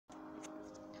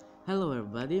Hello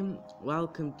everybody,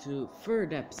 welcome to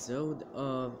third episode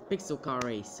of Pixel Car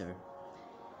Racer.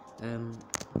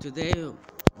 Today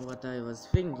what I was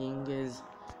thinking is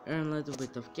earn a little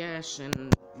bit of cash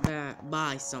and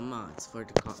buy some mods for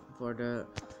the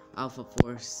Alpha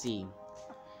 4C.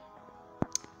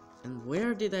 And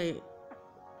where did I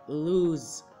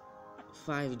lose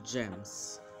 5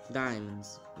 gems,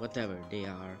 diamonds, whatever they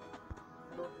are?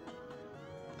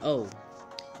 Oh,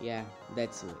 yeah,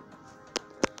 that's it.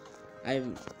 I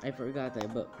forgot I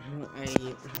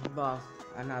bought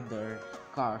another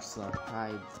car slot.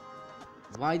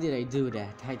 Why did I do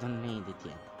that? I don't need it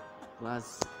yet.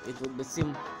 Plus it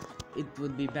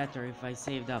would be better if I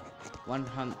saved up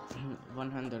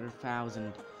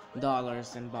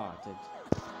 $100,000 and bought it.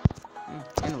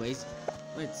 Anyways,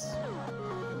 let's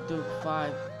do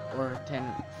 5 or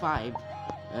 5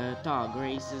 tog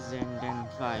races and then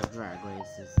 5 drag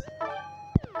races.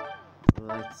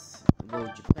 Let's go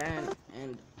Japan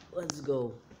and let's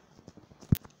go.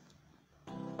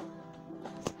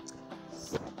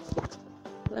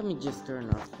 Let me just turn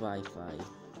off Wi-Fi.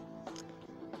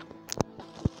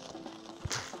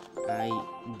 I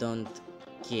don't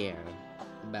care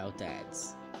about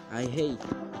ads. I hate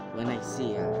when I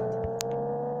see ads.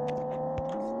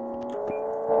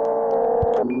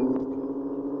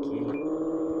 Okay.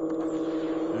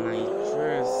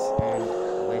 Nitrous and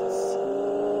let's go.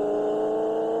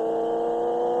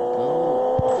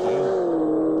 Okay.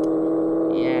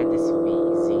 Yeah, this will be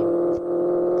easy.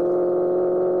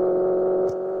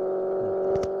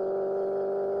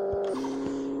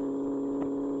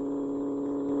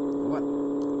 What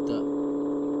the?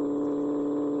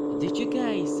 Did you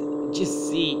guys just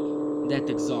see that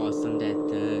exhaust on that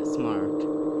smart?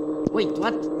 Wait,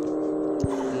 what?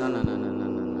 No.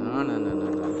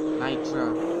 Nitro,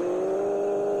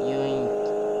 you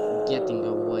ain't getting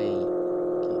away.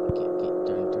 Okay,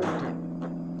 turn.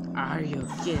 Are you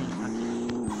kidding?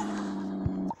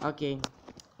 Okay,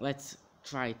 let's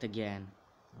try it again.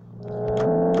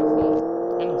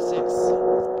 26.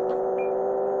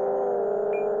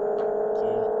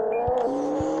 Okay.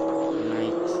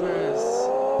 Nitrous.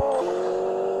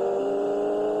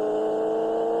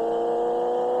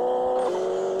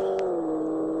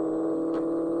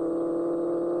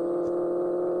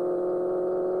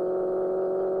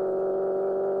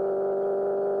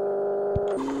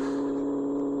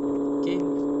 Okay.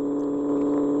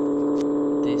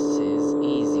 This is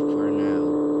easy for now.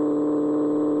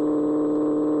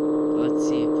 Let's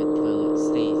see if it will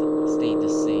stay the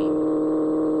same.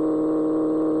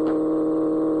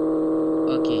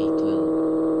 Okay, it will.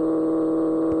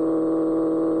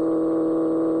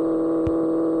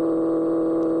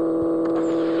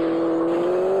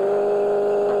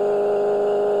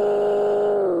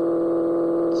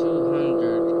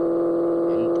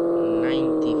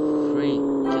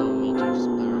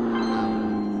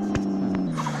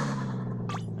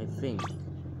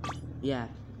 Yeah,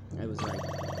 I was right.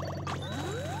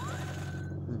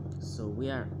 So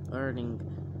we are earning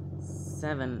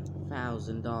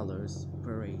 $7,000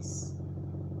 per race.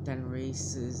 10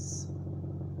 races.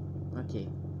 Okay,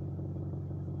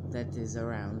 that is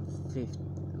around 50.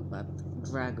 But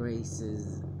drag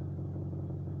races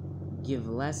give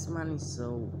less money,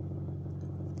 so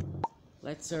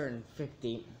let's earn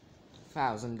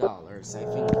 $50,000. I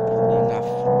think it will be enough.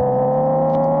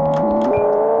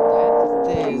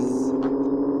 That is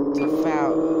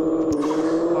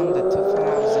Honda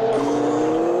 2000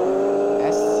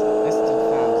 S2000.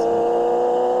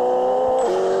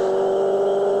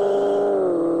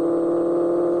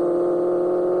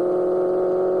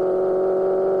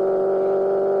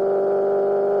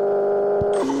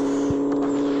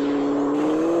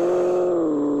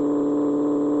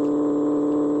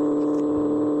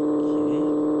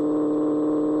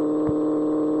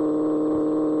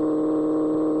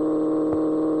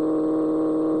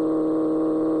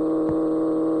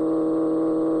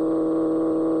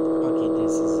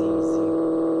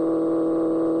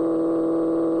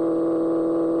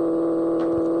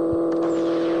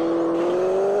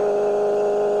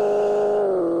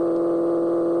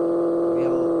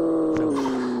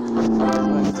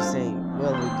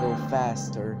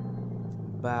 Faster,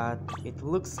 but it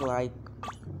looks like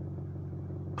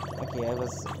okay, I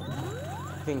was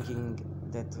thinking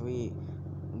that we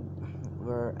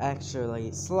were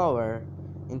actually slower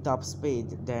in top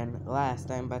speed than last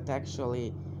time, but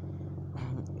actually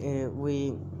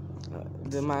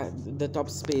the top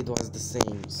speed was the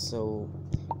same. So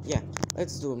yeah,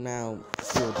 let's do now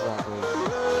field drag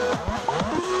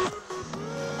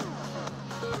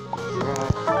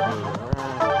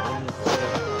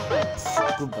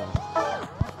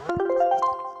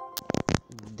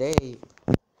today.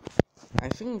 I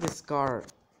think this car,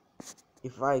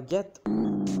 if I get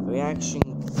reaction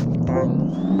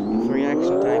time, if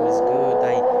reaction time is good,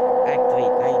 I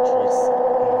activate nitrous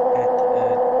at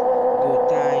a good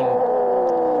time,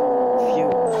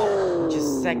 few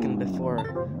just second before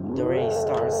the race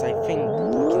starts. I think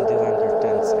we can do under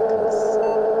 10 seconds.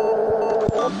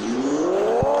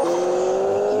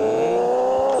 Okay,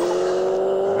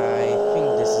 I think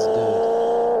this is good.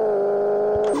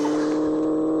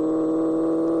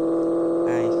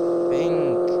 I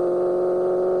think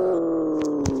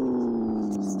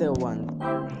still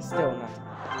not.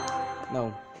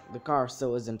 No, the car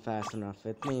still isn't fast enough.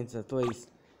 It needs at least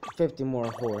 50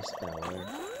 more horsepower.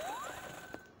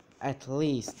 At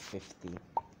least 50.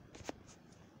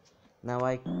 Now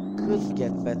I could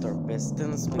get better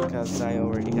pistons because I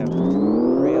already have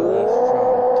really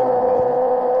strong turbo.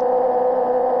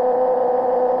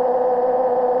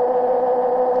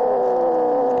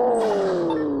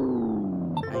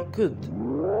 I could.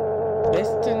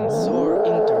 Pistons or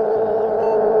intercooler.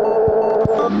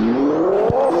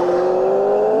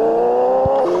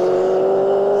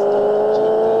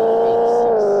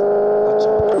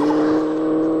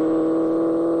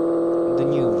 The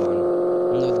new one,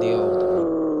 not the old one.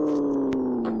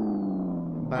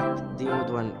 But the old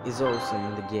one is also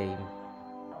in the game.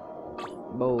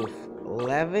 Both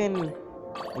Levin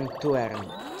and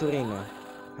Turino,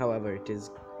 however it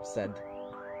is said.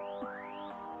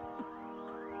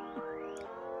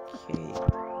 Okay,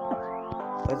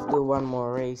 let's do one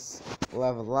more race,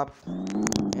 level up,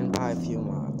 and buy a few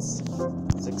mods.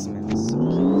 6 minutes,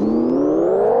 okay.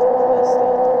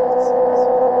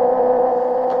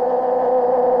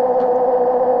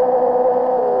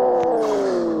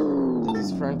 This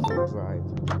is front wheel drive.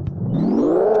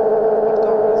 What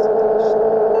car is it actually?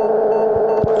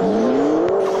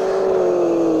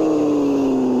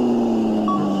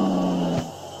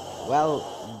 Well,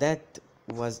 that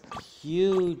was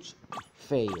huge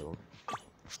fail.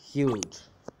 Huge.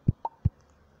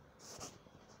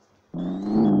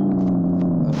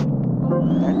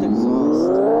 That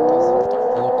exhaust doesn't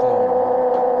look normal.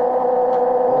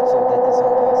 Also, that is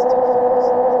on the S2000.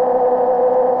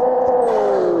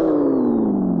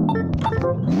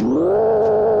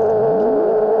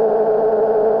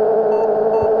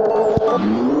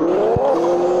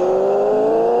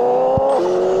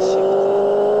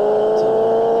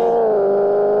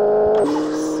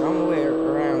 Somewhere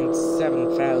around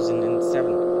 7,000 and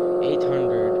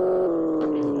 800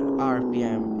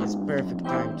 RPM is perfect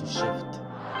time to shift.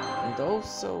 And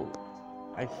also,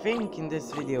 I think in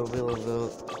this video we'll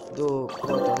do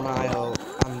quarter mile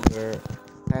under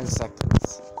 10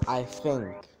 seconds. I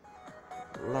think.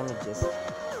 Let me just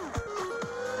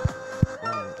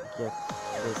get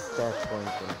this stat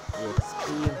point in EXP.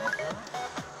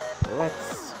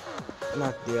 Let's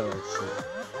not dealership.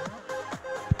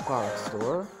 Car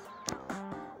store.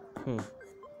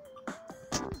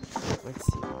 Let's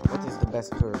see. What is the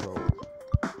best turbo?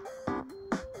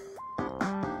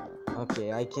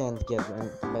 Okay, I can't get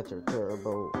a better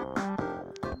turbo.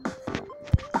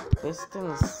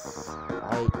 Pistons,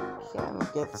 I can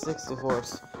get 60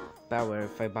 horsepower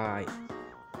if I buy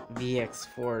VX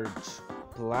Forge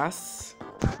Plus,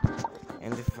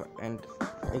 and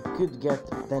I could get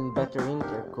then better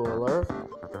intercooler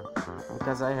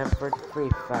because I have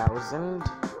 33,000.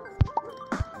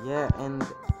 Yeah, and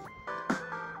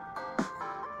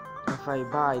if I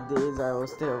buy these, I will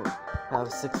still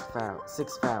have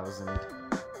 6,000.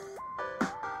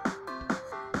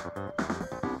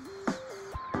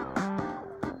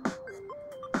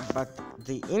 But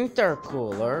the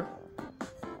intercooler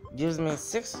gives me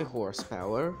 60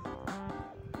 horsepower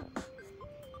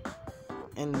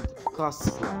and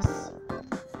costs less.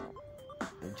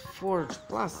 And Forge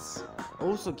Plus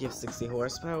also gives 60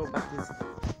 horsepower,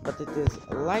 but it is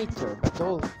lighter, but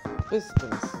all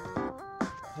pistons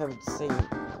have the same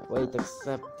weight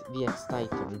except VX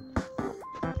Titan.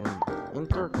 And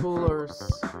intercoolers,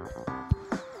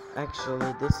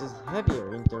 actually this is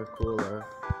heavier intercooler.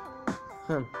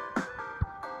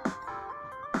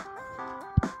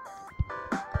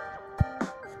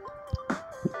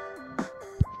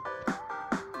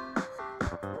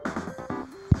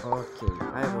 Okay,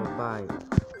 I will buy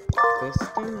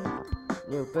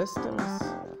new pistons,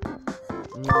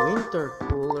 new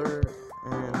intercooler,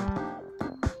 and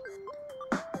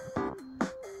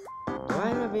do I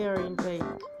have air intake?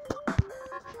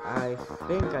 I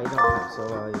think I don't, so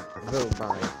I will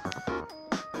buy it.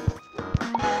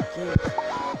 Okay,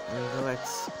 and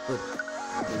let's put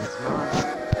these mods.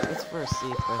 Let's first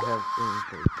see if I have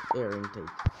air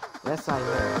intake. Yes, I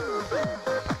have.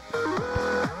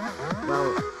 Well,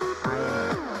 I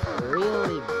am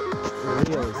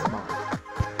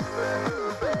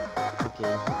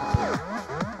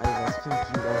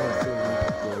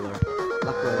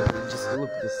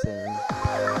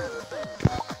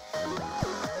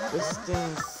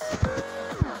distance.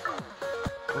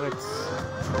 Let's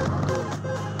do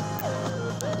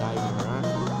dive run.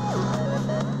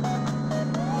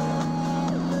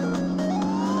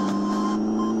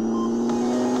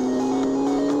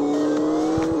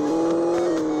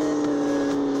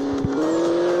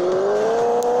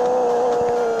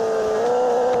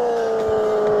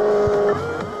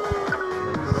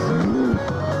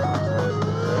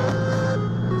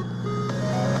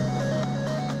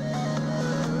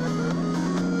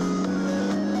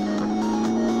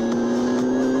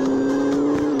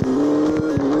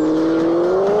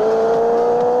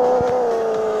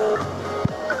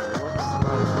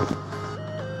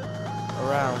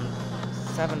 Around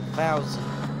 7,000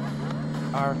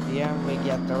 RPM, we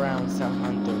get around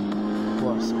 700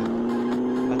 horsepower.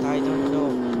 But I don't know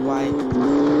why it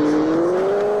says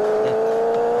that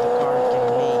the car can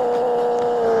make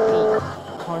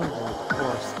 800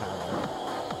 horsepower.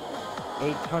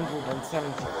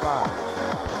 875.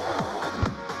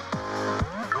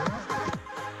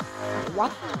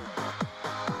 What?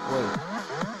 Wait,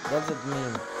 does it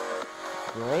mean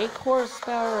brake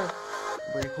horsepower?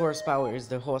 Brake horsepower is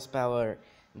the horsepower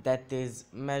that is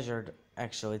measured.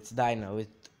 Actually, it's dyno.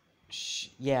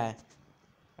 Yeah,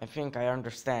 I think I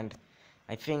understand.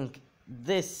 I think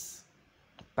this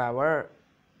power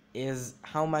is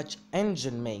how much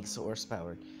engine makes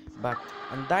horsepower. But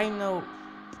on dyno,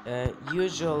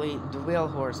 usually the wheel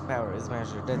horsepower is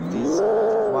measured. That is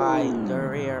why the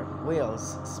rear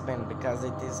wheels spin, because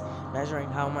it is measuring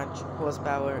how much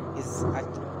horsepower is at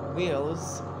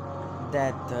wheels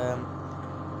that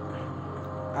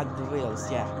at the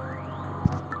wheels, yeah.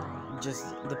 Just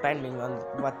depending on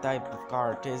what type of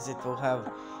car it is, it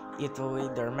will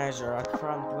either measure at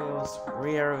front wheels,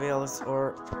 rear wheels,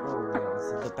 or all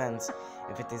wheels. It depends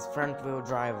if it is front wheel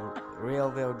drive, rear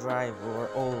wheel drive, or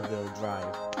all wheel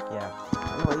drive. Yeah.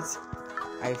 Anyways,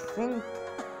 I think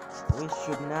we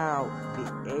should now be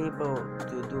able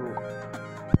to do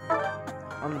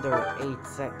under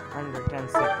 10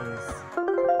 seconds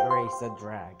race a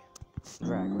drag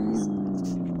race.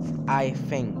 I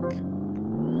think,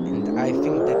 and I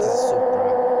think that is Supra.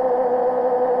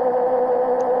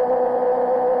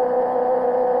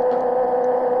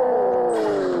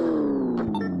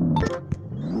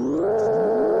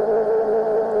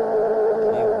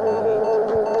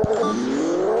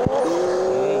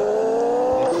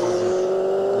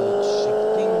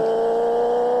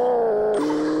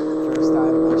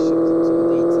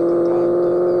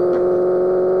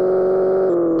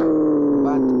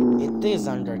 Is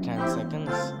under 10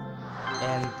 seconds,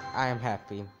 and I am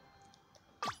happy.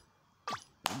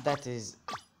 That is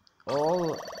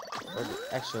all.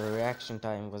 Actually, reaction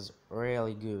time was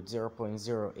really good,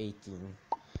 0.018.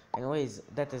 Anyways,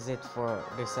 that is it for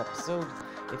this episode.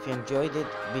 If you enjoyed it,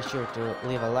 be sure to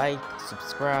leave a like,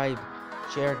 subscribe,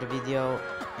 share the video,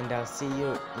 and I'll see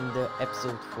you in the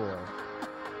episode 4.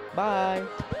 Bye!